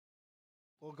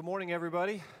Well, good morning,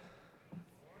 everybody.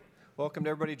 Welcome to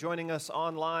everybody joining us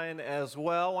online as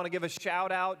well. I want to give a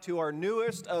shout out to our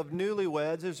newest of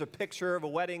newlyweds. There's a picture of a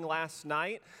wedding last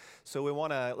night. So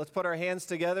let's put our hands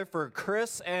together for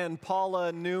Chris and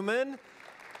Paula Newman.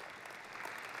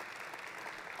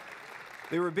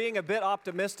 They were being a bit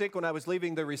optimistic when I was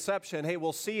leaving the reception. Hey,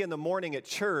 we'll see you in the morning at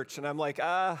church. And I'm like,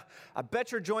 I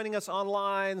bet you're joining us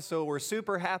online. So we're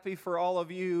super happy for all of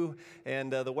you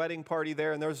and the wedding party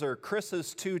there. And those are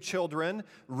Chris's two children,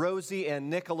 Rosie and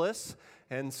Nicholas.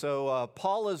 And so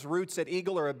Paula's roots at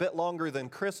Eagle are a bit longer than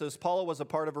Chris's. Paula was a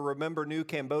part of a Remember New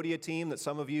Cambodia team that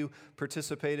some of you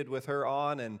participated with her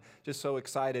on, and just so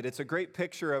excited. It's a great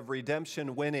picture of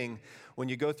redemption winning when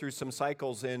you go through some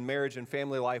cycles in marriage and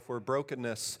family life where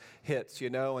brokenness hits,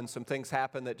 and some things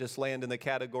happen that just land in the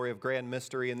category of grand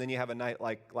mystery, and then you have a night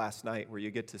like last night where you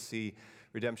get to see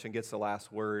redemption gets the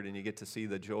last word, and you get to see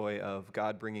the joy of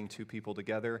God bringing two people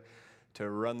together to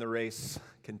run the race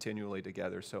continually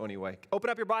together. So anyway, open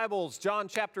up your Bibles, John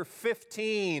chapter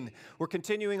 15. We're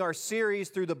continuing our series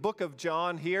through the book of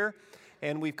John here,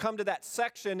 and we've come to that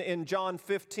section in John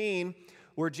 15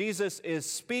 where Jesus is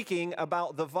speaking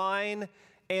about the vine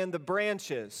and the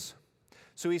branches.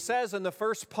 So he says in the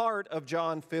first part of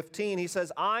John 15, he says,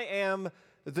 I am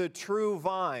the true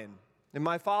vine, and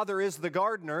my Father is the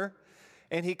gardener,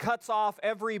 and he cuts off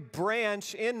every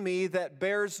branch in me that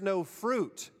bears no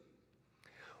fruit.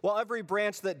 While every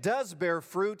branch that does bear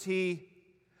fruit, he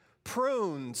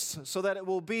prunes so that it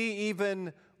will be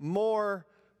even more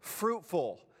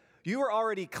fruitful. You are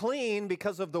already clean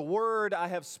because of the word I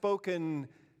have spoken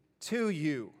to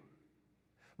you.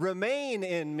 Remain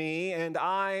in me, and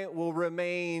I will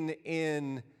remain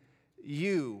in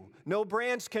you. No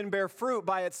branch can bear fruit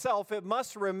by itself. It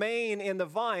must remain in the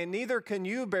vine. Neither can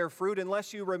you bear fruit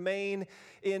unless you remain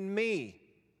in me.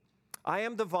 I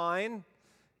am the vine,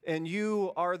 and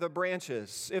you are the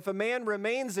branches. If a man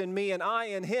remains in me and I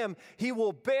in him, he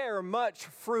will bear much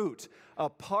fruit.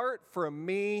 Apart from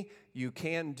me, you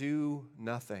can do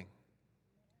nothing.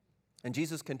 And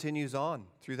Jesus continues on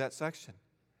through that section.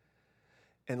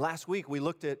 And last week we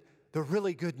looked at the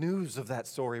really good news of that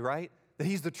story, right? That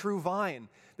he's the true vine,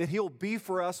 that he'll be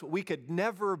for us what we could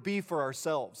never be for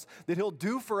ourselves, that he'll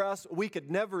do for us what we could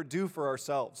never do for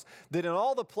ourselves, that in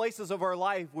all the places of our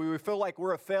life where we feel like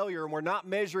we're a failure and we're not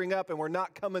measuring up and we're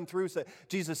not coming through, so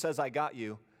Jesus says, I got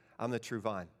you. I'm the true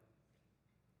vine.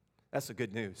 That's the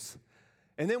good news.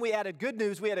 And then we added good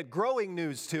news, we added growing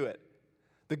news to it.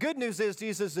 The good news is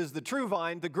Jesus is the true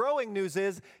vine. The growing news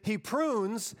is he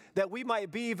prunes that we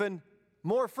might be even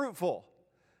more fruitful.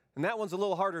 And that one's a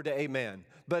little harder to amen.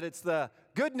 But it's the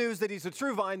good news that he's a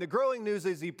true vine. The growing news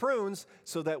is he prunes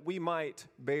so that we might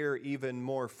bear even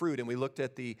more fruit. And we looked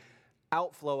at the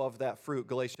outflow of that fruit,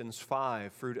 Galatians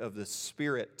 5, fruit of the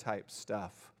Spirit type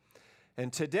stuff.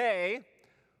 And today,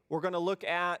 we're going to look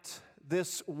at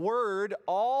this word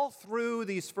all through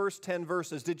these first 10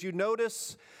 verses. Did you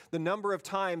notice the number of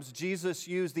times Jesus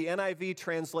used, the NIV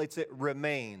translates it,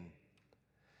 remain?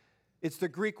 It's the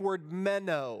Greek word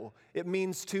meno. It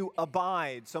means to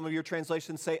abide. Some of your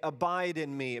translations say abide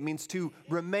in me. It means to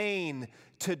remain,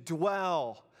 to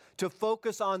dwell, to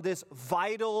focus on this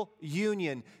vital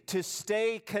union, to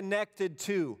stay connected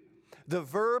to. The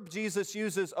verb Jesus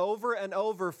uses over and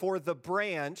over for the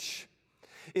branch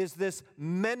is this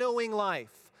mennoing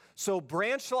life. So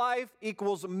branch life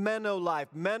equals meno life.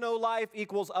 Meno life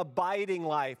equals abiding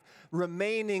life,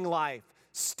 remaining life,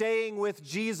 staying with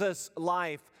Jesus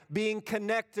life, being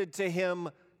connected to him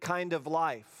kind of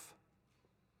life.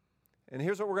 And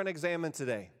here's what we're going to examine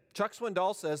today. Chuck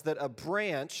Swindoll says that a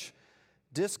branch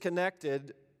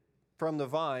disconnected from the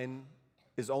vine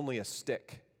is only a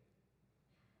stick.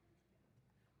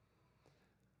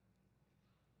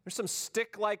 There's some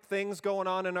stick-like things going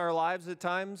on in our lives at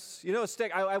times. A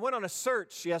stick. I went on a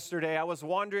search yesterday. I was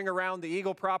wandering around the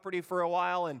Eagle property for a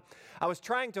while, and I was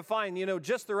trying to find,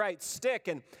 just the right stick.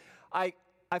 And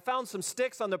I found some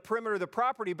sticks on the perimeter of the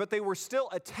property, but they were still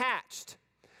attached.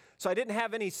 So I didn't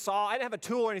have any saw. I didn't have a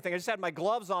tool or anything. I just had my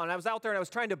gloves on. I was out there, and I was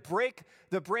trying to break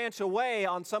the branch away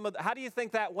on some of the... How do you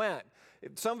think that went?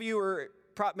 Some of you are,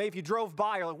 maybe if you drove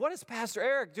by, you're like, what is Pastor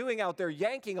Eric doing out there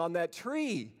yanking on that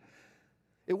tree?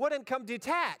 It wouldn't come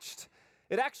detached.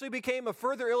 It actually became a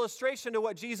further illustration to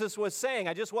what Jesus was saying.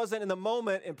 I just wasn't in the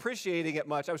moment appreciating it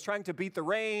much. I was trying to beat the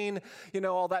rain,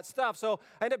 all that stuff. So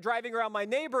I ended up driving around my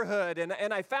neighborhood,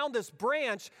 and I found this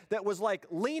branch that was like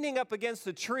leaning up against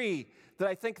a tree that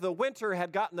I think the winter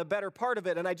had gotten the better part of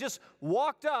it. And I just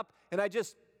walked up, and I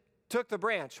just took the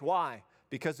branch. Why?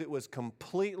 Because it was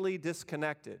completely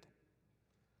disconnected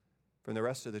from the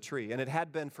rest of the tree, and it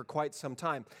had been for quite some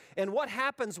time. And what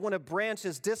happens when a branch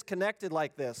is disconnected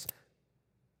like this?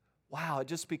 Wow, it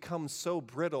just becomes so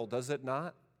brittle, does it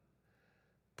not?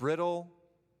 Brittle,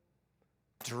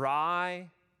 dry,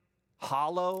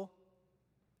 hollow.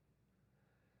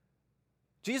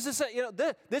 Jesus said,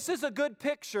 this is a good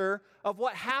picture of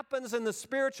what happens in the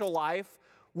spiritual life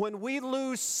when we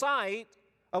lose sight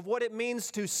of what it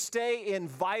means to stay in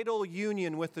vital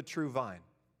union with the true vine.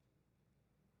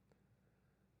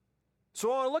 So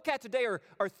what I want to look at today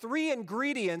are three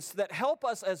ingredients that help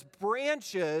us as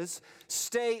branches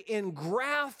stay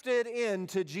engrafted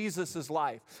into Jesus'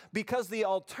 life. Because the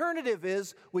alternative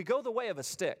is we go the way of a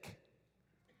stick.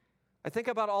 I think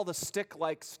about all the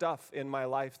stick-like stuff in my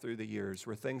life through the years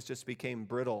where things just became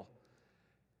brittle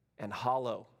and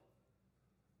hollow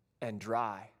and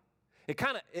dry.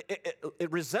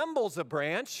 It resembles a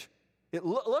branch. It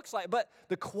looks like, but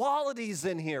the qualities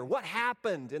in here, what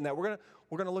happened in that? We're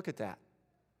going to look at that.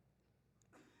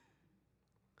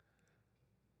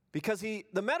 Because the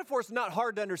metaphor is not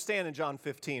hard to understand in John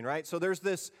 15, right? So there's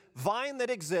this vine that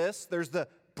exists, there's the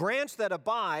branch that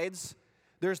abides,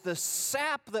 there's the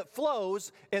sap that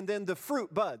flows, and then the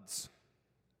fruit buds.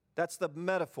 That's the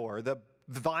metaphor. The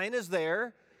vine is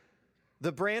there,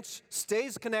 the branch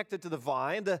stays connected to the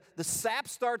vine, the sap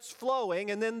starts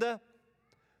flowing, and then the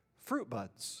fruit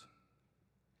buds.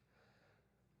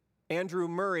 Andrew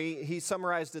Murray, he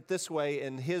summarized it this way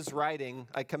in his writing.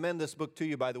 I commend this book to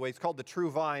you, by the way. It's called The True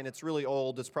Vine. It's really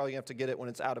old. It's probably going to have to get it when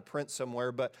it's out of print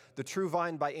somewhere. But The True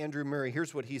Vine by Andrew Murray,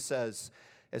 here's what he says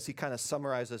as he kind of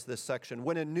summarizes this section.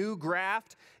 When a new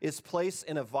graft is placed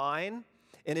in a vine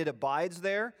and it abides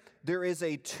there, there is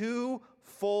a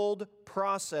twofold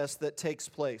process that takes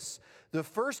place. The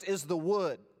first is the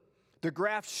wood. The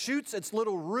graft shoots its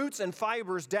little roots and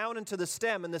fibers down into the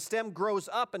stem, and the stem grows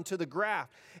up into the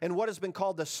graft, and what has been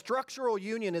called the structural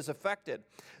union is affected.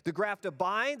 The graft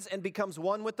abides and becomes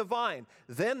one with the vine.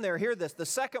 Then hear this, the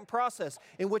second process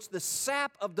in which the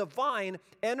sap of the vine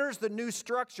enters the new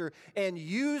structure and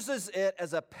uses it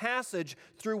as a passage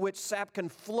through which sap can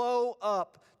flow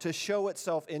up to show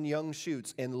itself in young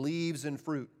shoots and leaves and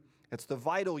fruit. It's the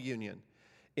vital union.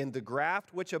 In the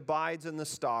graft which abides in the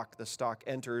stalk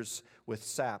enters with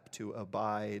sap to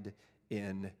abide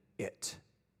in it.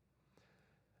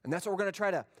 And that's what we're going to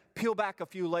try to peel back a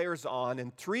few layers on.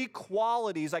 And three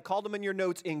qualities, I called them in your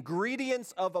notes,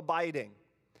 ingredients of abiding.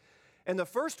 And the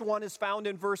first one is found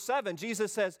in verse 7.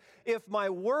 Jesus says, if my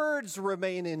words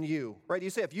remain in you, right? You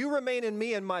say, if you remain in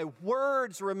me and my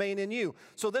words remain in you.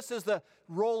 So this is the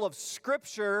role of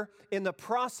Scripture in the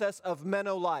process of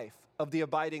meno life, of the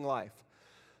abiding life.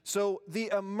 So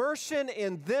the immersion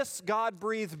in this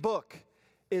God-breathed book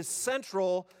is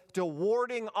central to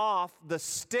warding off the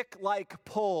stick-like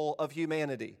pull of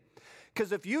humanity.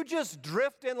 Because if you just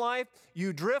drift in life,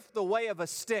 you drift the way of a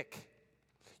stick.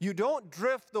 You don't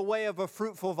drift the way of a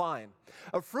fruitful vine.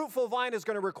 A fruitful vine is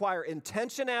going to require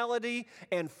intentionality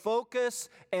and focus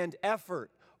and effort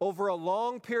over a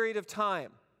long period of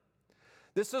time.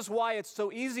 This is why it's so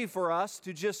easy for us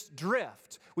to just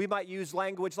drift. We might use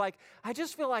language like, I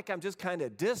just feel like I'm just kind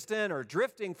of distant or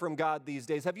drifting from God these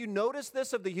days. Have you noticed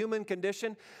this of the human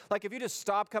condition? Like if you just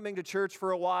stop coming to church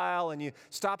for a while and you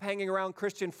stop hanging around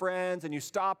Christian friends and you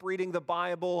stop reading the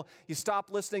Bible, you stop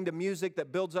listening to music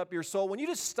that builds up your soul. When you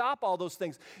just stop all those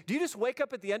things, do you just wake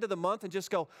up at the end of the month and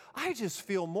just go, I just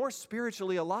feel more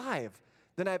spiritually alive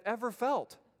than I've ever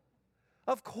felt?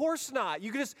 Of course not.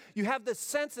 You have this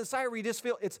sense inside where you just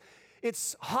feel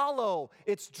it's hollow,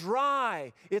 it's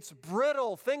dry, it's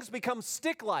brittle. Things become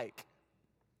stick-like.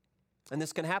 And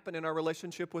this can happen in our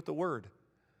relationship with the Word.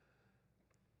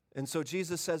 And so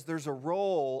Jesus says there's a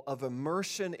role of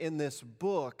immersion in this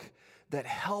book that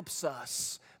helps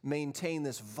us maintain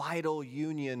this vital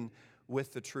union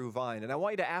with the true vine. And I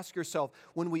want you to ask yourself,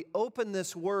 when we open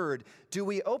this Word, do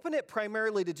we open it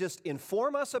primarily to just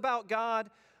inform us about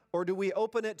God, or do we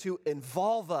open it to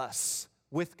involve us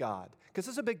with God? Because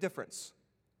there's a big difference.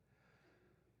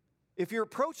 If you're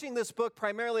approaching this book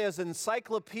primarily as an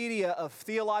encyclopedia of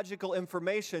theological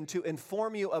information to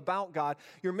inform you about God,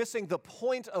 you're missing the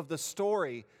point of the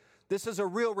story. This is a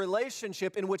real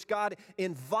relationship in which God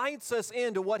invites us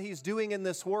into what He's doing in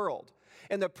this world.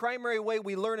 And the primary way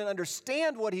we learn and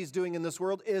understand what He's doing in this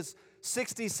world is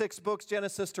 66 books,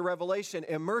 Genesis to Revelation,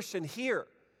 immersion here.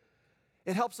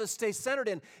 It helps us stay centered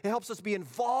in. It helps us be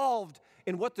involved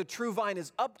in what the true vine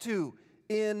is up to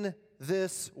in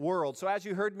this world. So as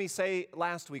you heard me say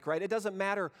last week, right, it doesn't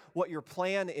matter what your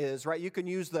plan is, right? You can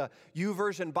use the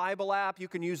YouVersion Bible app. You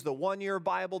can use the one-year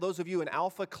Bible. Those of you in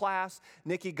Alpha class,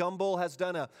 Nicky Gumbel has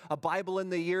done a Bible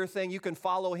in the year thing. You can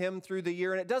follow him through the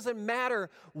year. And it doesn't matter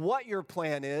what your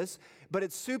plan is, but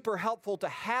it's super helpful to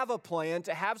have a plan,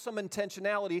 to have some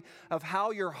intentionality of how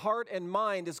your heart and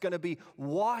mind is going to be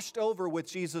washed over with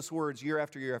Jesus' words year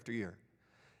after year after year.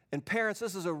 And parents,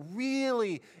 this is a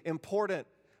really important,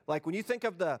 like when you think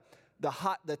of the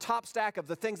top stack of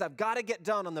the things I've got to get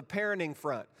done on the parenting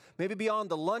front, maybe beyond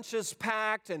the lunches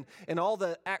packed and all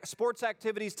the sports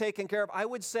activities taken care of, I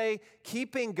would say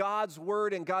keeping God's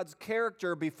word and God's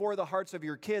character before the hearts of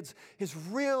your kids is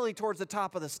really towards the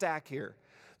top of the stack here.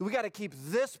 We got to keep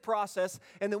this process,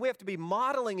 and then we have to be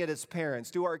modeling it as parents.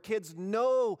 Do our kids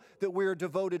know that we're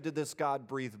devoted to this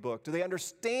God-breathed book? Do they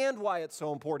understand why it's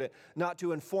so important not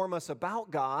to inform us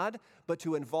about God, but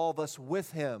to involve us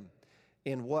with Him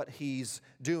in what He's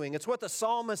doing? It's what the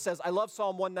psalmist says. I love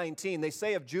Psalm 119. They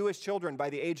say of Jewish children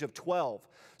by the age of 12.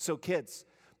 So kids,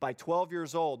 by 12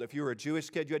 years old, if you were a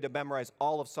Jewish kid, you had to memorize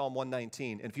all of Psalm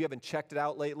 119. And if you haven't checked it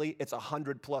out lately, it's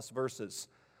 100+ verses.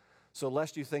 So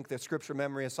lest you think that scripture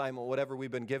memory assignment, whatever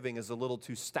we've been giving, is a little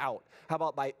too stout. How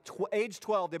about by age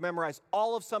 12, they memorized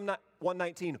all of Psalm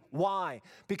 119. Why?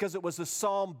 Because it was a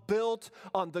psalm built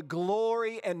on the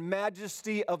glory and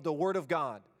majesty of the Word of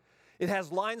God. It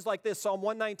has lines like this, Psalm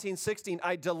 119:16,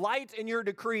 I delight in your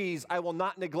decrees, I will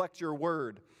not neglect your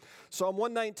word. Psalm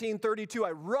 119:32,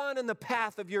 I run in the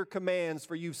path of your commands,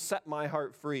 for you've set my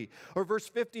heart free. Or verse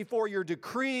 54, your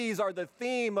decrees are the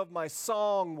theme of my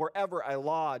song wherever I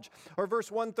lodge. Or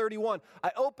verse 131,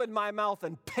 I open my mouth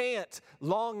and pant,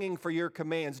 longing for your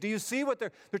commands. Do you see what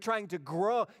they're trying to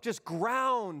grow, just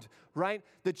ground, right?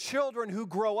 The children who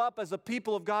grow up as a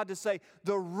people of God to say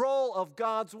the role of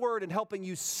God's word in helping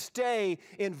you stay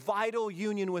in vital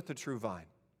union with the true vine.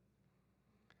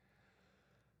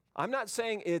 I'm not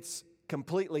saying it's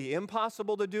completely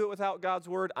impossible to do it without God's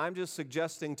word. I'm just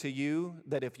suggesting to you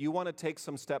that if you want to take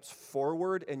some steps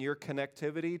forward in your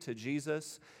connectivity to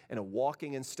Jesus and a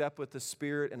walking in step with the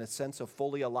Spirit and a sense of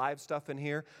fully alive stuff in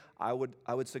here, I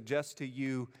would suggest to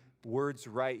you words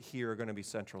right here are going to be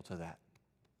central to that.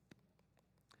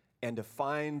 And to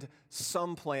find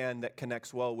some plan that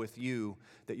connects well with you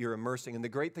that you're immersing. And the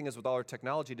great thing is with all our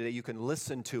technology today, you can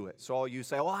listen to it. So all you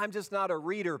say, well, I'm just not a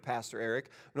reader, Pastor Eric.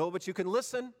 No, but you can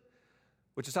listen,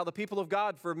 which is how the people of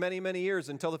God for many, many years,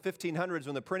 until the 1500s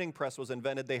when the printing press was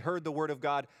invented, they heard the Word of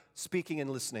God speaking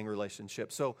and listening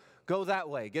relationship. So go that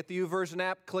way. Get the YouVersion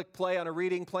app, click play on a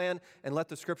reading plan, and let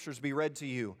the Scriptures be read to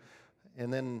you.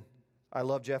 And then I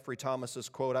love Jeffrey Thomas's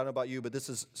quote. I don't know about you, but this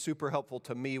is super helpful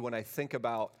to me when I think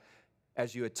about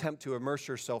as you attempt to immerse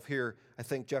yourself here. I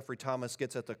think Jeffrey Thomas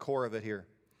gets at the core of it here.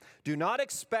 Do not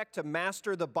expect to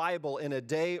master the Bible in a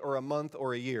day or a month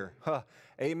or a year.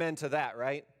 Amen to that,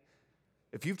 right?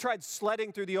 If you've tried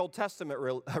sledding through the Old Testament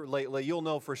lately, you'll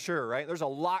know for sure, right? There's a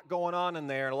lot going on in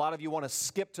there, and a lot of you want to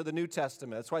skip to the New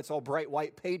Testament. That's why it's all bright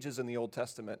white pages in the Old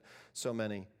Testament, so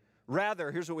many. Rather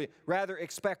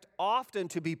expect often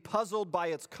to be puzzled by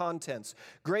its contents.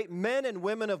 Great men and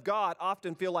women of God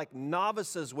often feel like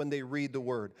novices when they read the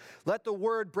Word. Let the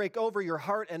Word break over your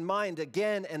heart and mind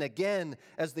again and again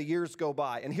as the years go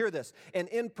by. And hear this, and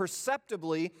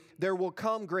imperceptibly there will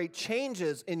come great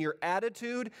changes in your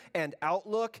attitude and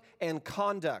outlook and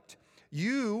conduct.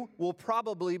 You will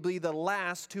probably be the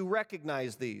last to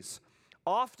recognize these.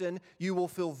 Often you will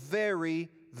feel very,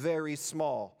 very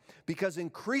small, because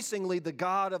increasingly the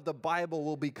God of the Bible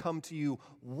will become to you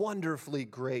wonderfully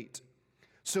great.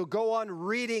 So go on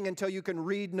reading until you can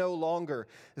read no longer.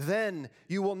 Then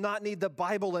you will not need the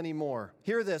Bible anymore.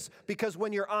 Hear this, because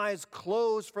when your eyes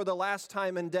close for the last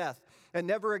time in death and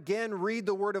never again read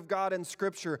the Word of God in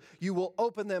Scripture, you will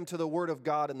open them to the Word of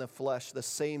God in the flesh, the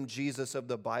same Jesus of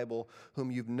the Bible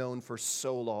whom you've known for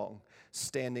so long,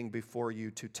 standing before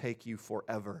you to take you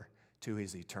forever to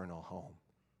His eternal home.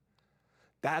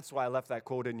 That's why I left that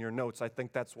quote in your notes. I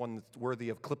think that's one that's worthy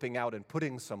of clipping out and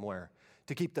putting somewhere,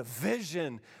 to keep the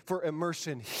vision for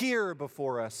immersion here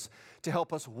before us, to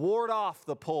help us ward off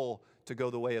the pull to go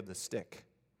the way of the stick.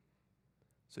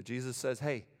 So Jesus says,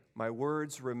 hey, my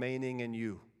words remaining in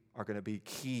you are going to be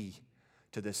key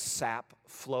to this sap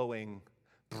flowing,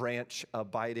 branch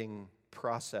abiding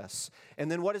process. And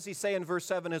then what does he say in verse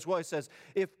 7 as well? He says,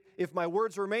 if my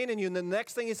words remain in you, and then the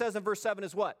next thing he says in verse 7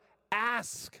 is what?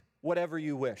 Ask whatever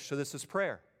you wish. So this is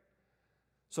prayer.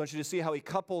 So I want you to see how he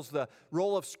couples the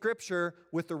role of Scripture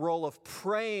with the role of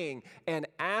praying and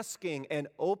asking and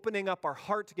opening up our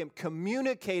heart to Him,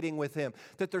 communicating with Him.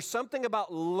 That there's something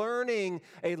about learning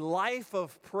a life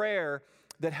of prayer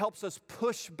that helps us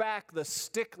push back the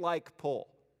stick-like pull.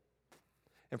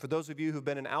 And for those of you who've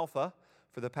been in Alpha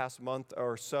for the past month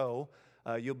or so,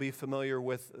 you'll be familiar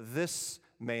with this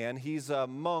man. He's a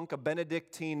monk, a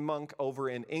Benedictine monk over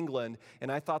in England,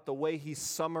 and I thought the way he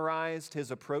summarized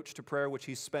his approach to prayer, which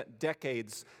he spent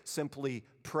decades simply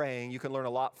praying, you can learn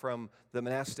a lot from the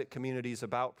monastic communities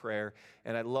about prayer,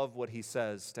 and I love what he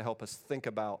says to help us think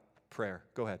about prayer.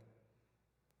 Go ahead.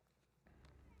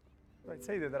 I'd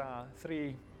say that there are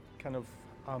three kind of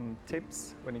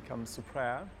tips when it comes to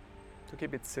prayer: to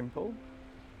keep it simple,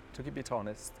 to keep it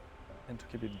honest, and to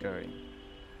keep it going.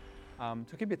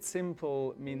 To keep it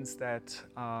simple means that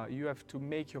you have to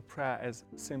make your prayer as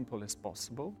simple as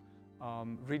possible.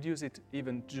 Reduce it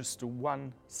even just to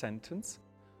one sentence.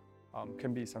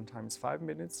 Can be sometimes 5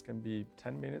 minutes, can be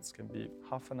 10 minutes, can be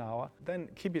half an hour. Then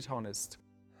keep it honest.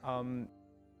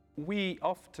 We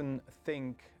often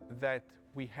think that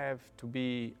we have to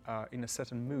be in a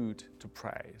certain mood to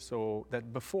pray. So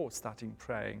that before starting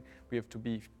praying, we have to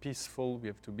be peaceful, we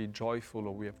have to be joyful,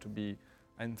 or we have to be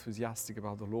enthusiastic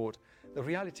about the Lord. The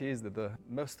reality is that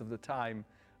most of the time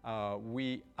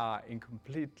we are in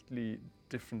completely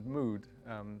different mood.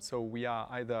 So we are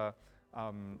either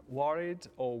worried,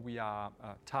 or we are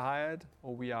tired,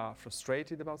 or we are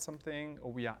frustrated about something,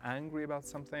 or we are angry about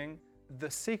something. The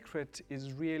secret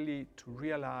is really to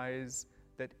realize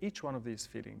that each one of these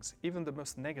feelings, even the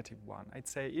most negative one, I'd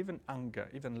say even anger,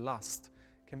 even lust,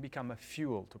 can become a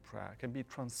fuel to prayer, can be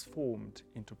transformed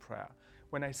into prayer.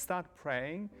 When I start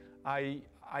praying, I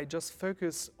just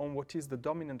focus on what is the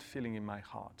dominant feeling in my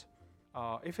heart.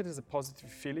 If it is a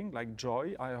positive feeling, like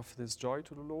joy, I offer this joy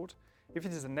to the Lord. If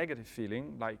it is a negative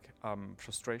feeling, like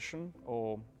frustration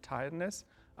or tiredness,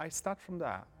 I start from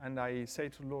there and I say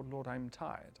to the Lord, Lord, I'm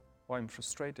tired, or I'm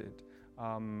frustrated.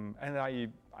 And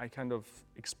I kind of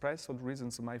express all the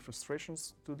reasons of my frustration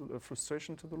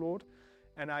to the Lord,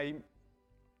 and I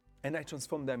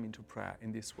transform them into prayer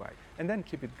in this way. And then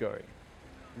keep it going.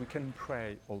 We can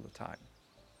pray all the time.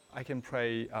 I can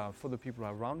pray for the people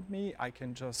around me. I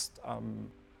can just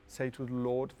say to the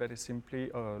Lord very simply,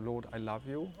 Lord, I love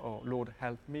you, or Lord,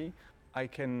 help me. I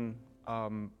can,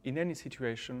 in any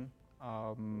situation,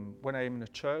 when I am in a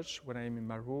church, when I am in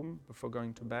my room, before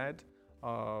going to bed,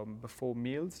 before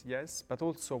meals, yes, but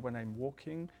also when I'm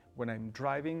walking, when I'm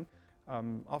driving,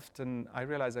 often I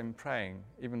realize I'm praying,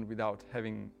 even without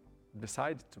having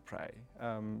decided to pray,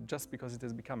 just because it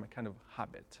has become a kind of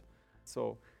habit.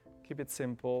 So keep it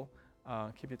simple,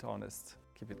 keep it honest,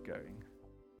 keep it going.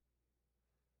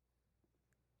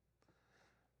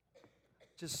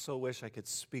 Just so wish I could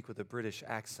speak with a British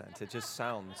accent. It just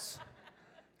sounds...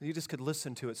 You just could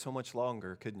listen to it so much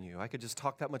longer, couldn't you? I could just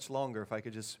talk that much longer if I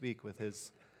could just speak with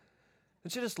his...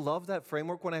 Don't you just love that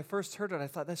framework? When I first heard it, I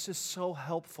thought, that's just so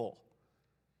helpful.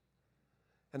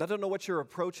 And I don't know what your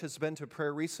approach has been to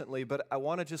prayer recently, but I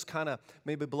want to just kind of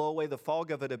maybe blow away the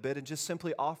fog of it a bit and just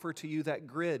simply offer to you that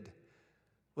grid.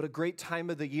 What a great time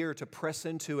of the year to press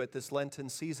into it this Lenten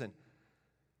season.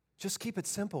 Just keep it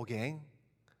simple, gang.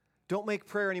 Don't make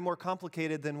prayer any more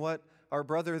complicated than what our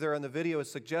brother there on the video is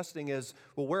suggesting is,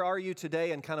 well, where are you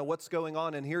today and kind of what's going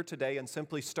on in here today, and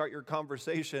simply start your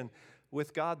conversation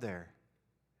with God there.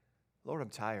 Lord, I'm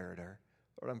tired, or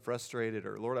Lord, I'm frustrated,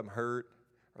 or Lord, I'm hurt,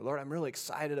 or Lord, I'm really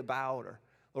excited about, or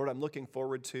Lord, I'm looking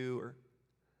forward to, or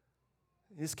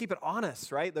you just keep it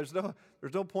honest, right? There's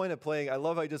no point of playing. I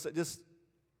love how you just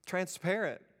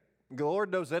transparent. The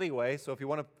Lord knows anyway, so if you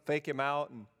want to fake him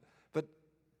out, but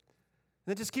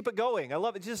then just keep it going. I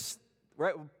love it. Just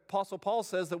right. Apostle Paul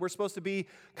says that we're supposed to be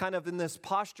kind of in this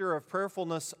posture of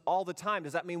prayerfulness all the time.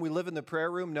 Does that mean we live in the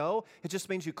prayer room? No. It just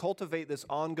means you cultivate this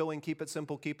ongoing, keep it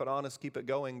simple, keep it honest, keep it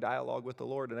going dialogue with the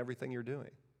Lord in everything you're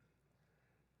doing.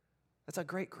 That's a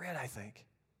great grid, I think.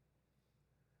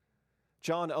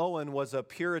 John Owen was a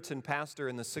Puritan pastor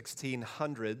in the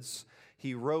 1600s.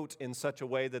 He wrote in such a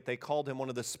way that they called him one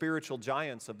of the spiritual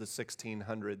giants of the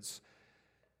 1600s.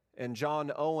 And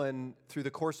John Owen, through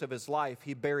the course of his life,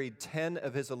 he buried 10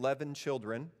 of his 11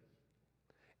 children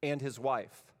and his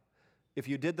wife. If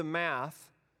you did the math,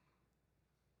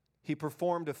 he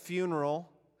performed a funeral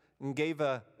and gave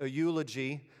a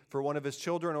eulogy for one of his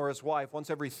children or his wife once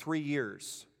every 3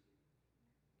 years.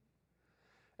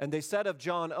 And they said of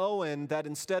John Owen that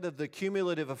instead of the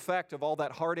cumulative effect of all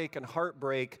that heartache and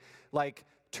heartbreak, like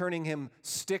turning him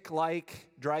stick-like,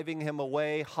 driving him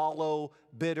away, hollow,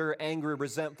 bitter, angry,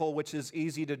 resentful, which is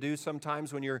easy to do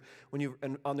sometimes when you're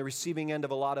on the receiving end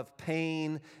of a lot of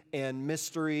pain and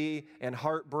mystery and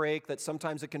heartbreak, that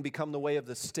sometimes it can become the way of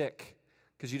the stick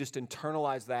because you just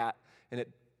internalize that and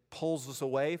it pulls us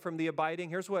away from the abiding.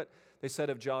 Here's what they said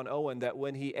of John Owen, that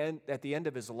when at the end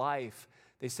of his life,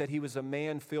 They said he was a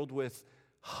man filled with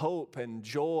hope and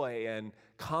joy and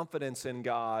confidence in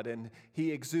God, and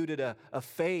he exuded a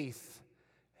faith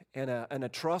and a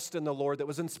trust in the Lord that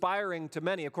was inspiring to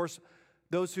many. Of course,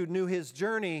 those who knew his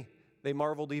journey, they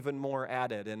marveled even more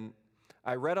at it. And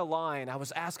I read a line, I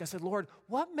was asked, I said, Lord,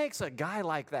 what makes a guy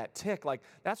like that tick? Like,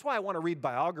 that's why I want to read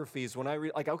biographies. When I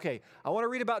read, like, okay, I want to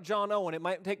read about John Owen. It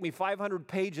might take me 500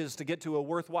 pages to get to a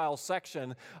worthwhile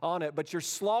section on it, but you're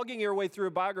slogging your way through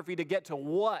a biography to get to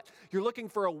what? You're looking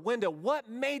for a window. What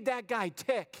made that guy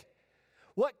tick?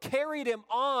 What carried him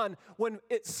on when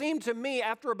it seemed to me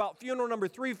after about funeral number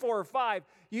 3, 4, or 5,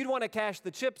 you'd want to cash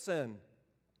the chips in?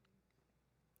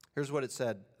 Here's what it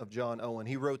said of John Owen.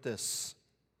 He wrote this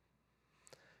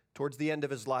towards the end of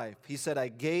his life. He said, I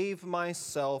gave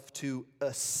myself to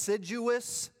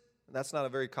assiduous, that's not a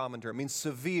very common term, it means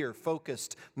severe,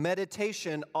 focused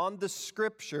meditation on the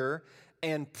Scripture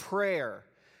and prayer,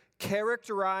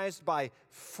 characterized by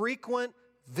frequent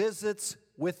visits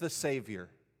with the Savior.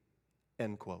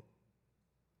 End quote.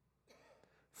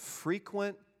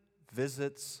 Frequent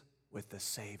visits with the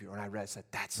Savior. When I read it, I said,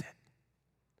 that's it.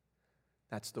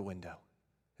 That's the window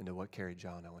into what carried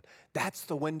John Owen. That's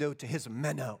the window to his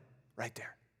meno right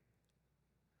there.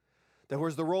 There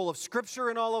was the role of Scripture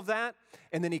and all of that,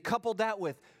 and then he coupled that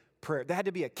with prayer. There had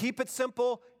to be a keep it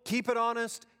simple, keep it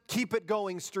honest, keep it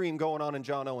going stream going on in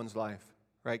John Owen's life.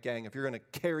 Right, gang? If you're going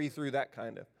to carry through that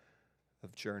kind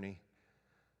of journey.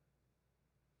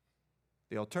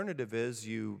 The alternative is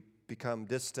you become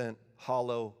distant,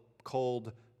 hollow,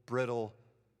 cold, brittle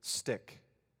stick.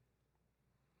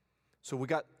 So we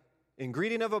got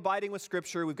ingredient of abiding with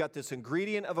Scripture. We've got this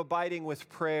ingredient of abiding with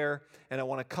prayer. And I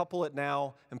want to couple it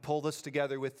now and pull this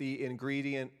together with the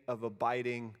ingredient of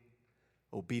abiding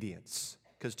obedience.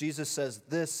 Because Jesus says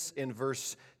this in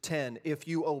verse 10, if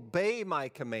you obey my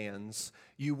commands,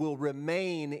 you will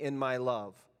remain in my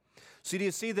love. So do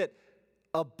you see that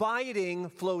abiding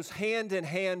flows hand in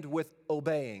hand with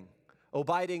obeying?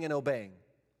 Abiding and obeying.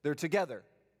 They're together.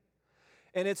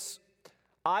 And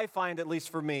I find, at least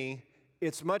for me,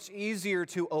 it's much easier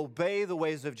to obey the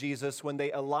ways of Jesus when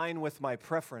they align with my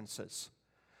preferences.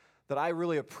 That I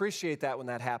really appreciate that when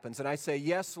that happens. And I say,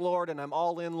 yes, Lord, and I'm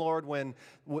all in, Lord, when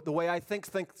the way I think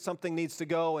something needs to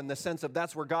go in the sense of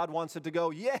that's where God wants it to go.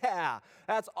 Yeah,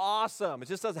 that's awesome. It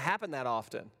just doesn't happen that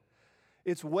often.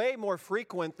 It's way more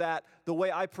frequent that the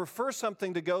way I prefer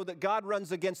something to go, that God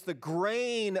runs against the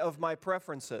grain of my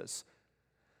preferences.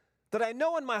 That I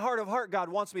know in my heart of heart God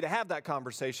wants me to have that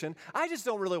conversation. I just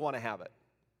don't really want to have it.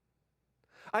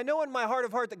 I know in my heart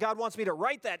of heart that God wants me to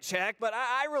write that check, but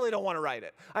I really don't want to write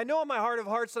it. I know in my heart of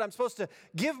hearts that I'm supposed to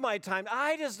give my time.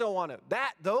 I just don't want to.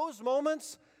 Those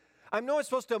moments, I know I'm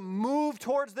supposed to move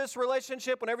towards this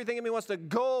relationship when everything in me wants to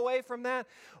go away from that.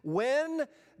 When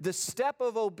the step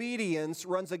of obedience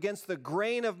runs against the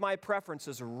grain of my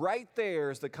preferences, right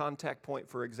there is the contact point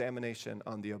for examination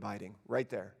on the abiding. Right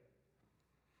there.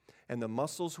 And the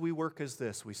muscles we work is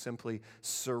this. We simply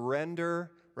surrender,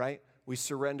 right? We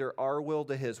surrender our will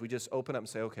to His. We just open up and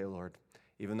say, okay, Lord,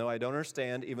 even though I don't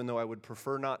understand, even though I would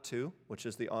prefer not to, which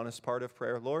is the honest part of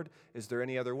prayer, Lord, is there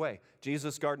any other way?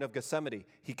 Jesus, Garden of Gethsemane,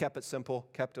 He kept it simple,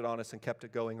 kept it honest, and kept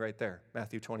it going right there.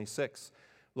 Matthew 26.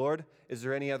 Lord, is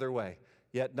there any other way?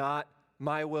 Yet not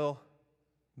my will,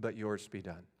 but yours be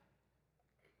done.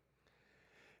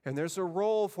 And there's a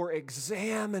role for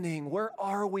examining where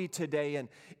are we today and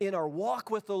in our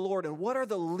walk with the Lord, and what are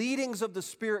the leadings of the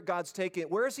Spirit God's taking?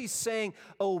 Where is He saying,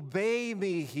 obey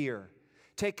me here?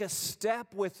 Take a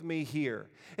step with me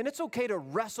here. And it's okay to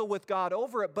wrestle with God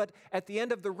over it, but at the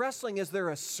end of the wrestling, is there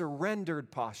a surrendered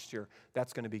posture?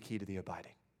 That's going to be key to the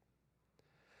abiding.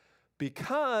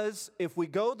 Because if we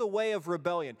go the way of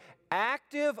rebellion,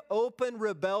 active, open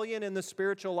rebellion in the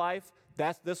spiritual life,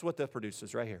 this is what that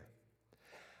produces right here.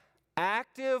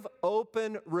 Active,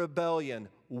 open rebellion,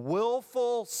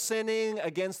 willful sinning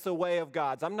against the way of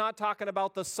God. I'm not talking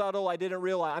about the subtle, I didn't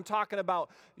realize. I'm talking about,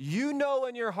 you know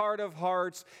in your heart of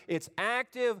hearts, it's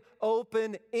active,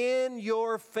 open, in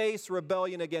your face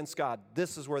rebellion against God.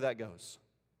 This is where that goes.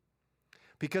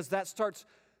 Because that starts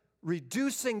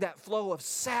reducing that flow of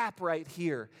sap right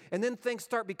here. And then things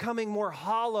start becoming more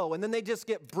hollow, and then they just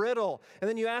get brittle. And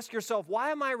then you ask yourself,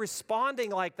 why am I responding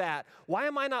like that? Why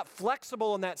am I not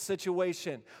flexible in that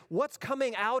situation? What's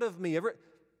coming out of me?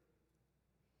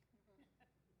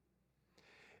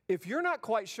 If you're not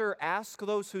quite sure, ask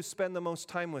those who spend the most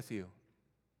time with you.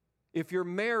 If you're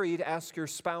married, ask your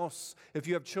spouse. If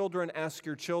you have children, ask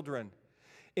your children.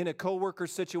 In a coworker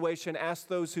situation, ask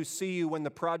those who see you when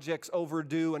the project's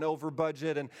overdue and over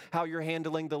budget, and how you're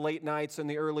handling the late nights and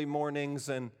the early mornings.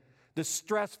 And The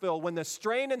stressful, when the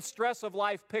strain and stress of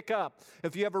life pick up,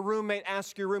 if you have a roommate,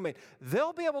 ask your roommate.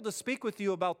 They'll be able to speak with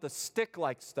you about the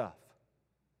stick-like stuff.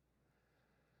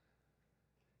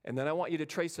 And then I want you to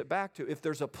trace it back to, if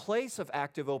there's a place of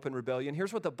active open rebellion,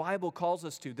 here's what the Bible calls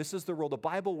us to. This is the rule. The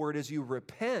Bible word is you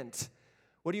repent.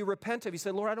 What do you repent of? You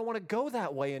say, Lord, I don't want to go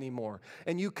that way anymore.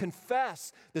 And you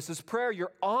confess. This is prayer.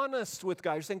 You're honest with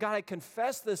God. You're saying, God, I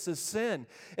confess this as sin.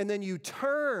 And then you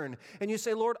turn and you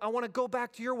say, Lord, I want to go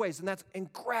back to your ways. And that's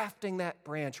engrafting that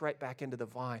branch right back into the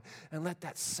vine and let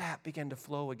that sap begin to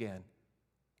flow again.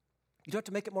 You don't have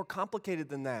to make it more complicated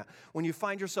than that. When you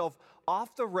find yourself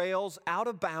off the rails, out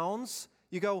of bounds,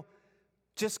 you go,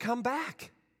 just come back.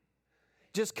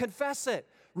 Just confess it.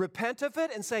 Repent of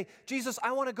it and say, Jesus,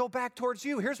 I want to go back towards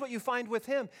you. Here's what you find with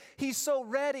him. He's so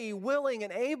ready, willing,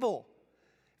 and able.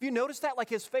 Have you noticed that? Like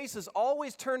his face is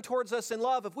always turned towards us in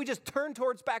love. If we just turn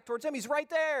back towards him, he's right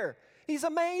there. He's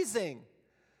amazing.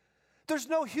 There's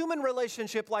no human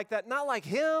relationship like that, not like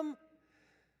him.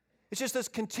 It's just this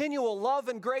continual love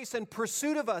and grace and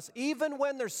pursuit of us, even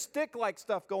when there's stick-like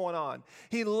stuff going on.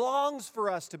 He longs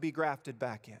for us to be grafted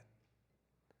back in.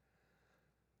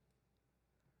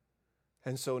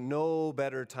 And so no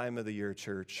better time of the year,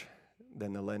 church,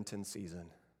 than the Lenten season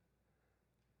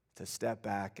to step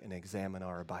back and examine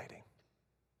our abiding.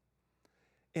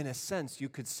 In a sense, you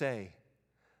could say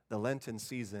the Lenten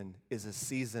season is a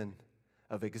season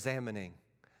of examining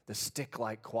the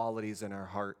stick-like qualities in our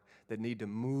heart that need to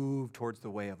move towards the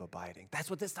way of abiding. That's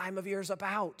what this time of year is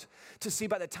about. To see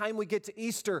by the time we get to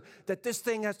Easter that this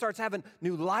thing starts having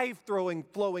new life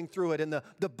flowing through it, and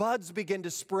the buds begin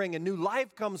to spring and new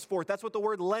life comes forth. That's what the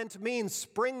word Lent means,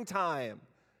 springtime.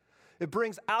 It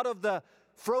brings out of the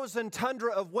frozen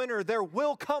tundra of winter, there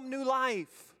will come new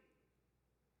life.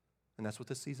 And that's what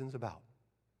this season's about.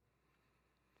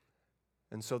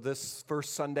 And so this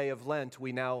first Sunday of Lent,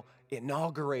 we now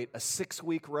inaugurate a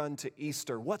 6-week run to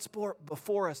Easter. What's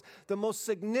before us? The most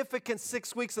significant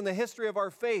 6 weeks in the history of our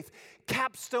faith.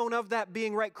 Capstone of that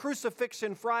being right,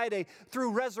 Crucifixion Friday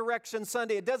through Resurrection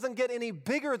Sunday. It doesn't get any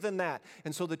bigger than that.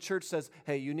 And so the church says,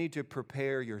 hey, you need to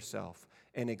prepare yourself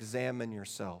and examine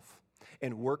yourself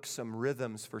and work some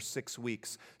rhythms for 6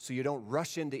 weeks so you don't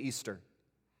rush into Easter.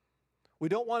 We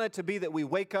don't want it to be that we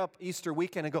wake up Easter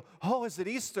weekend and go, oh, is it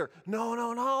Easter?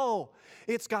 No.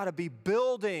 It's got to be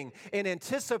building and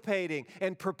anticipating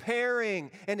and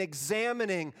preparing and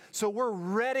examining. So we're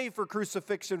ready for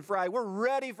Crucifixion Friday. We're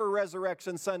ready for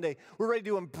Resurrection Sunday. We're ready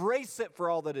to embrace it for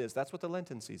all that it is. That's what the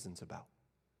Lenten season's about.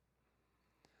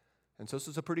 And so this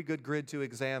is a pretty good grid to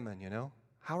examine, you know.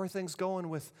 How are things going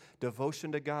with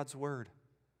devotion to God's Word?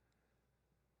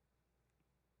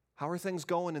 How are things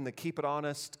going in the keep it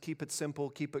honest, keep it simple,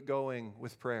 keep it going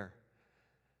with prayer?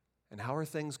 And how are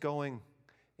things going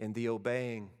in the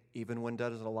obeying, even when it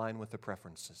doesn't align with the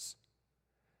preferences?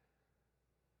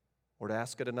 Or to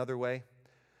ask it another way,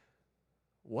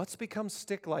 what's become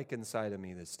stick-like inside of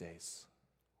me these days?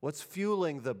 What's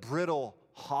fueling the brittle,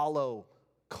 hollow,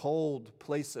 cold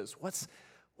places? What's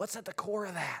at the core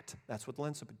of that? That's what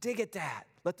Lent's about. Dig at that.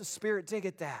 Let the Spirit dig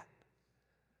at that.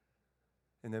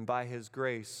 And then by His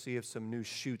grace, see if some new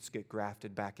shoots get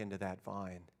grafted back into that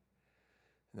vine.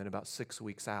 And then about 6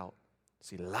 weeks out,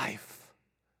 see life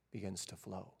begins to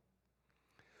flow.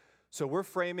 So we're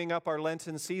framing up our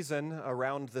Lenten season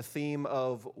around the theme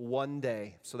of one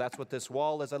day. So that's what this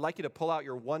wall is. I'd like you to pull out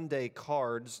your one-day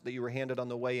cards that you were handed on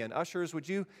the way in. Ushers, would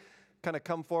you kind of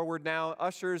come forward now?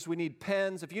 Ushers, we need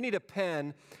pens. If you need a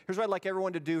pen, here's what I'd like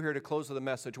everyone to do here to close the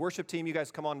message. Worship team, you guys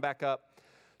come on back up.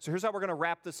 So here's how we're going to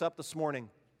wrap this up this morning.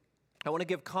 I want to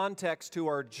give context to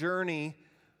our journey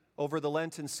over the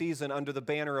Lenten season under the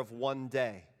banner of one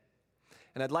day.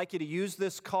 And I'd like you to use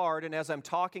this card, and as I'm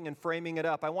talking and framing it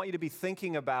up, I want you to be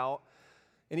thinking about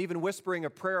and even whispering a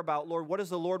prayer about, Lord, what does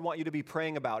the Lord want you to be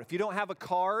praying about? If you don't have a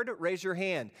card, raise your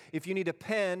hand. If you need a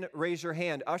pen, raise your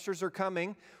hand. Ushers are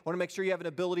coming. I want to make sure you have an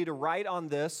ability to write on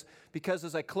this, because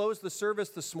as I close the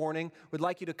service this morning, we'd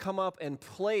like you to come up and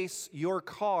place your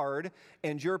card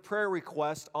and your prayer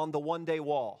request on the one-day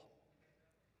wall.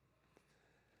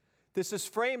 This is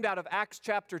framed out of Acts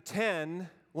chapter 10,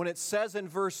 when it says in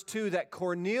verse 2 that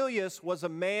Cornelius was a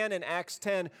man in Acts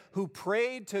 10 who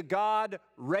prayed to God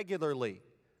regularly.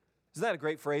 Isn't that a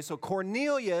great phrase? So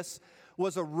Cornelius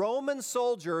was a Roman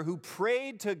soldier who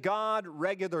prayed to God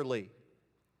regularly.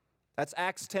 That's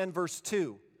Acts 10, verse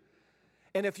 2.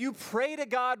 And if you pray to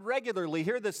God regularly,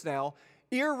 hear this now,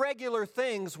 irregular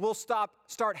things will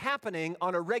start happening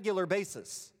on a regular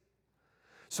basis.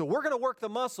 So we're going to work the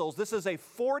muscles. This is a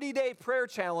 40-day prayer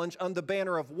challenge on the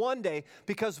banner of one day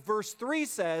because verse 3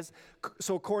 says,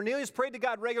 so Cornelius prayed to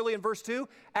God regularly in verse 2.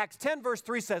 Acts 10 verse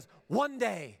 3 says, one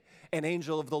day an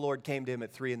angel of the Lord came to him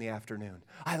at 3 p.m.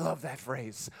 I love that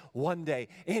phrase, one day.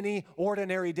 Any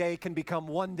ordinary day can become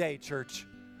one day, church.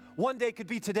 One day could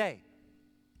be today.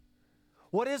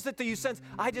 What is it that you sense?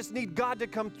 I just need God to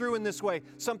come through in this way.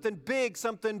 Something big,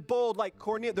 something bold like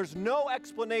Cornelius. There's no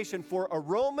explanation for a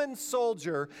Roman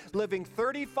soldier living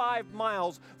 35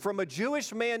 miles from a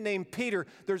Jewish man named Peter.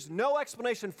 There's no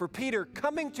explanation for Peter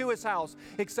coming to his house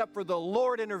except for the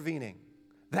Lord intervening.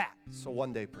 That's a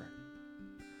one-day prayer.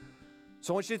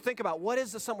 So I want you to think about what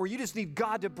is the something where you just need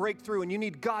God to break through and you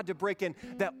need God to break in.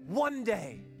 That one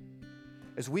day,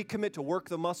 as we commit to work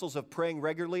the muscles of praying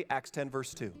regularly, Acts 10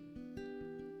 verse 2.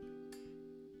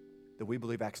 That we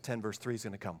believe Acts 10 verse 3 is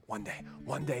going to come. One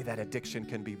day that addiction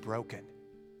can be broken.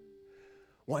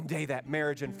 One day that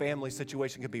marriage and family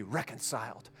situation can be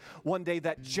reconciled. One day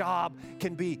that job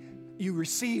can be, you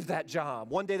receive that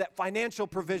job. One day that financial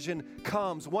provision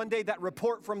comes. One day that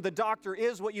report from the doctor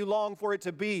is what you long for it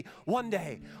to be. One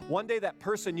day that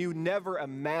person you never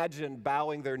imagined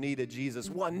bowing their knee to Jesus.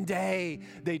 One day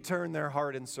they turn their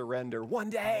heart and surrender. One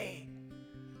day.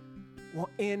 Well,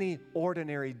 any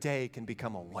ordinary day can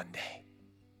become a one day.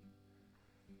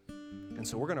 And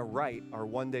so we're going to write our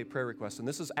one-day prayer request. And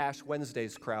this is Ash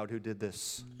Wednesday's crowd who did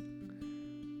this.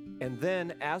 And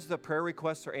then as the prayer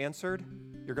requests are answered,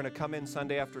 you're going to come in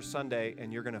Sunday after Sunday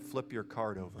and you're going to flip your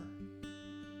card over.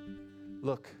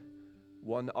 Look,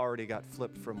 one already got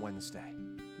flipped from Wednesday.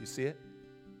 You see it?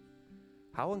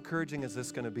 How encouraging is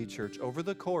this going to be, church? Over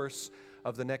the course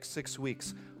of the next 6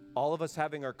 weeks, all of us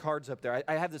having our cards up there.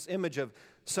 I have this image of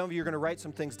some of you are going to write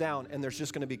some things down and there's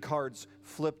just going to be cards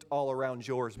flipped all around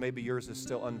yours. Maybe yours is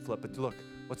still unflipped. But look,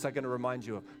 what's that going to remind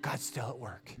you of? God's still at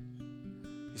work.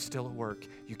 He's still at work.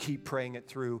 You keep praying it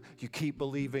through. You keep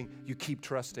believing. You keep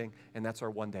trusting. And that's our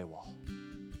one-day wall.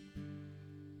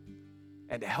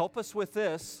 And to help us with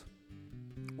this,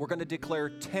 we're going to declare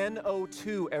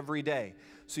 10:02 every day.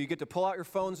 So you get to pull out your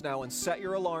phones now and set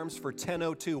your alarms for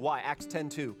 10:02. Why? Acts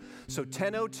 10:2. So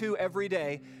 10:02 every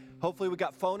day. Hopefully we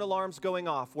got phone alarms going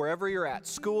off wherever you're at.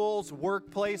 Schools,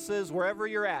 workplaces, wherever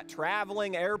you're at.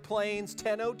 Traveling, airplanes,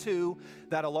 10:02.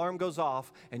 That alarm goes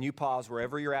off and you pause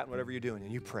wherever you're at and whatever you're doing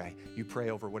and you pray. You pray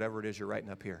over whatever it is you're writing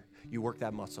up here. You work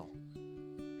that muscle.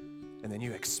 And then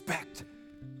you expect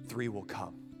 3 will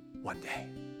come one day.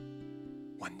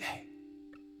 One day.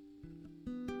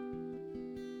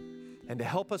 And to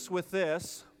help us with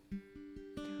this,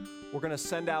 we're going to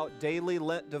send out daily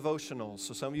Lent devotionals.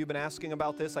 So some of you have been asking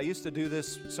about this. I used to do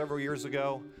this several years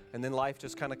ago, and then life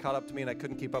just kind of caught up to me, and I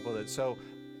couldn't keep up with it. So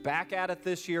back at it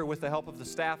this year with the help of the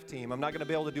staff team. I'm not going to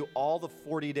be able to do all the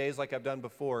 40 days like I've done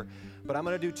before, but I'm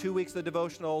going to do 2 weeks of the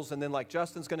devotionals, and then like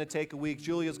Justin's going to take a week,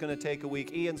 Julia's going to take a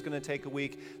week, Ian's going to take a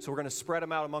week. So we're going to spread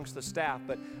them out amongst the staff,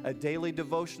 but a daily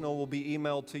devotional will be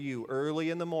emailed to you early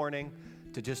in the morning,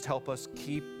 to just help us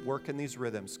keep working these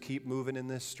rhythms, keep moving in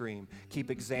this stream,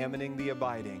 keep examining the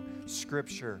abiding,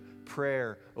 scripture,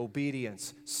 prayer,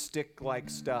 obedience, stick-like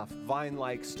stuff,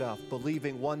 vine-like stuff,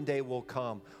 believing one day will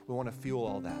come. We want to fuel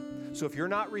all that. So if you're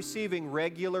not receiving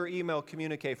regular email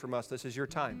communique from us, this is your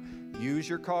time. Use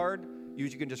your card. You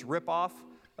can just rip off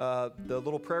the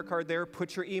little prayer card there,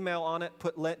 put your email on it,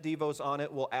 put Lent Devos on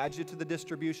it. We'll add you to the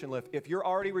distribution list. If you're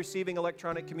already receiving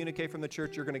electronic communique from the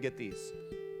church, you're going to get these,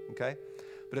 okay?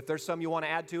 But if there's some you want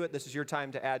to add to it, this is your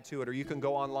time to add to it. Or you can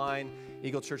go online,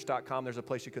 eaglechurch.com. There's a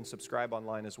place you can subscribe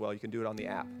online as well. You can do it on the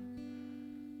app.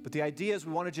 But the idea is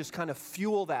we want to just kind of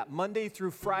fuel that Monday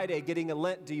through Friday, getting a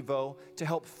Lent Devo to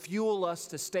help fuel us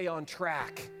to stay on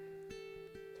track,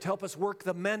 to help us work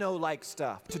the Menno-like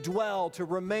stuff, to dwell, to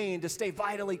remain, to stay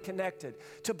vitally connected,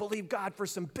 to believe God for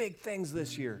some big things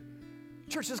this year.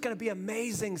 Church is going to be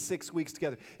amazing 6 weeks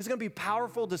together. It's going to be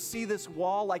powerful to see this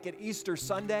wall like at Easter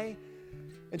Sunday,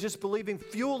 and just believing,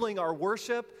 fueling our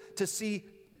worship to see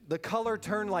the color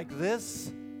turn like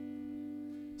this.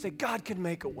 Say, God can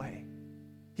make a way.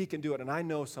 He can do it. And I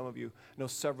know some of you, I know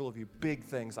several of you, big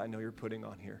things I know you're putting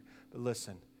on here. But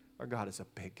listen, our God is a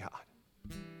big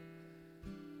God.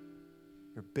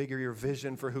 Your bigger your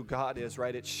vision for who God is,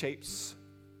 right? It shapes.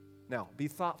 Now, be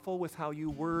thoughtful with how you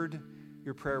word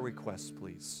your prayer requests,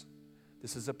 please.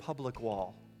 This is a public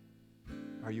wall.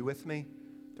 Are you with me?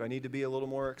 Do I need to be a little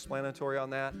more explanatory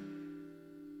on that?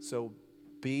 So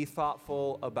be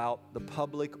thoughtful about the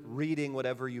public reading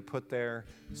whatever you put there.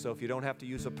 So if you don't have to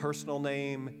use a personal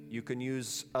name, you can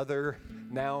use other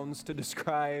nouns to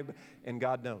describe, and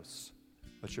God knows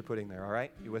what you're putting there, all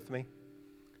right? You with me?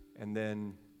 And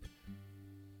then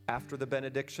after the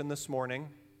benediction this morning,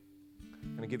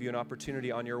 I'm going to give you an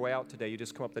opportunity on your way out today. You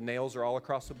just come up. The nails are all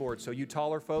across the board. So you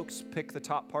taller folks, pick the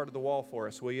top part of the wall for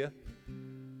us, will you?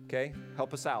 Okay?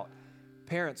 Help us out.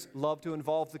 Parents, love to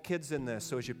involve the kids in this.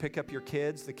 So as you pick up your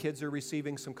kids, the kids are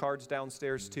receiving some cards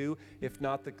downstairs too. If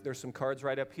not, there's some cards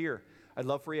right up here. I'd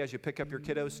love for you as you pick up your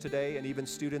kiddos today, and even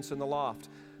students in the loft.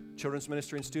 Children's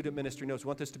ministry and student ministry knows we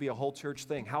want this to be a whole church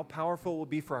thing. How powerful it will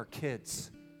be for our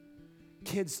kids.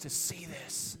 Kids to see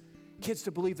this. Kids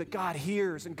to believe that God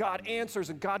hears and God answers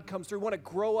and God comes through. We want to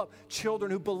grow up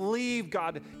children who believe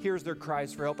God hears their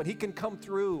cries for help and He can come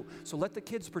through. So let the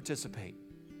kids participate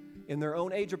in their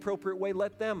own age-appropriate way.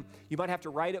 Let them. You might have to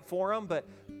write it for them, but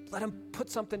let them put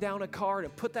something down on a card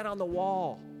and put that on the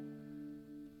wall.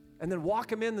 And then walk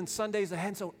them in Sundays ahead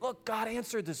and say, look, God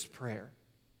answered this prayer.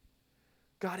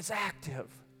 God is active.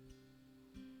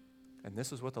 And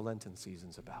this is what the Lenten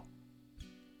season's about.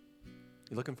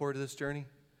 You looking forward to this journey?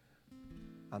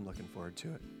 I'm looking forward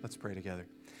to it. Let's pray together.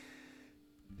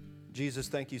 Jesus,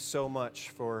 thank you so much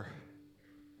for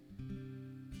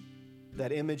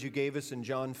that image you gave us in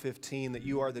John 15, that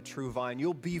you are the true vine.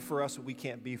 You'll be for us what we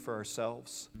can't be for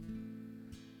ourselves.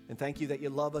 And thank you that you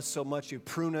love us so much. You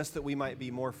prune us that we might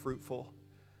be more fruitful.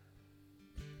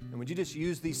 And would you just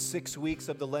use these 6 weeks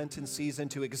of the Lenten season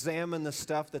to examine the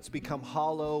stuff that's become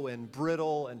hollow and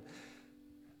brittle and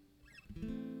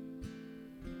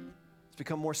it's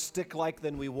become more stick-like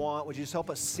than we want. Would you just help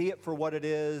us see it for what it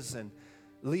is and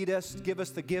lead us, give us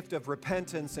the gift of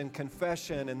repentance and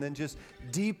confession, and then just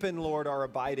deepen, Lord, our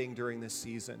abiding during this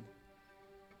season.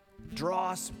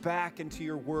 Draw us back into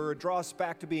your word. Draw us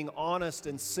back to being honest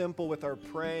and simple with our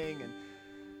praying. And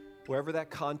wherever that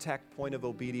contact point of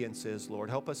obedience is, Lord,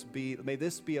 help us be, may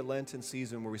this be a Lenten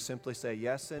season where we simply say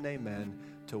yes and amen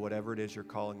to whatever it is you're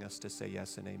calling us to say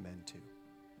yes and amen to.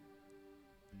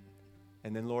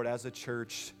 And then, Lord, as a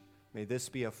church, may this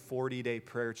be a 40-day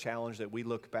prayer challenge that we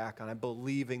look back on. I'm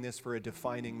believing this for a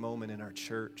defining moment in our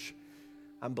church.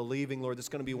 I'm believing, Lord, this is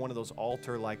going to be one of those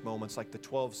altar-like moments, like the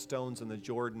 12 stones in the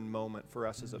Jordan moment for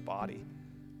us as a body.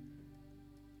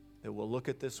 That we'll look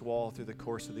at this wall through the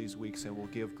course of these weeks and we'll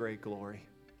give great glory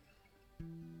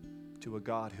to a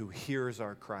God who hears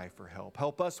our cry for help.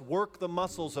 Help us work the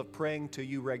muscles of praying to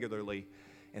you regularly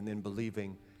and then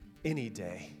believing any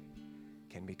day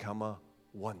can become a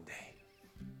one day.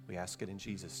 We ask it in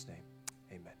Jesus' name.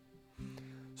 Amen.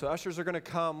 So ushers are going to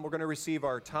come. We're going to receive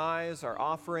our tithes, our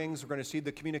offerings. We're going to see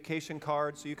the communication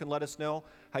card so you can let us know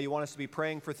how you want us to be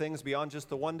praying for things beyond just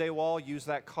the one-day wall. Use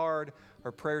that card.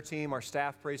 Our prayer team, our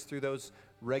staff prays through those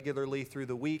regularly through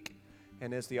the week.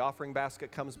 And as the offering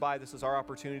basket comes by, this is our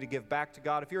opportunity to give back to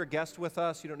God. If you're a guest with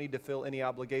us, you don't need to fill any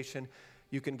obligation.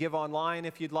 You can give online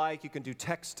if you'd like. You can do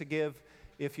text to give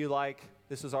if you like.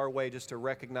 This is our way just to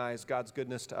recognize God's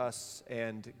goodness to us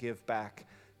and give back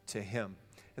to Him.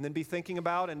 And then be thinking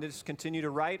about and just continue to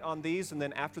write on these. And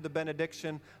then after the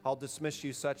benediction, I'll dismiss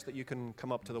you such that you can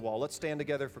come up to the wall. Let's stand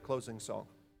together for closing song.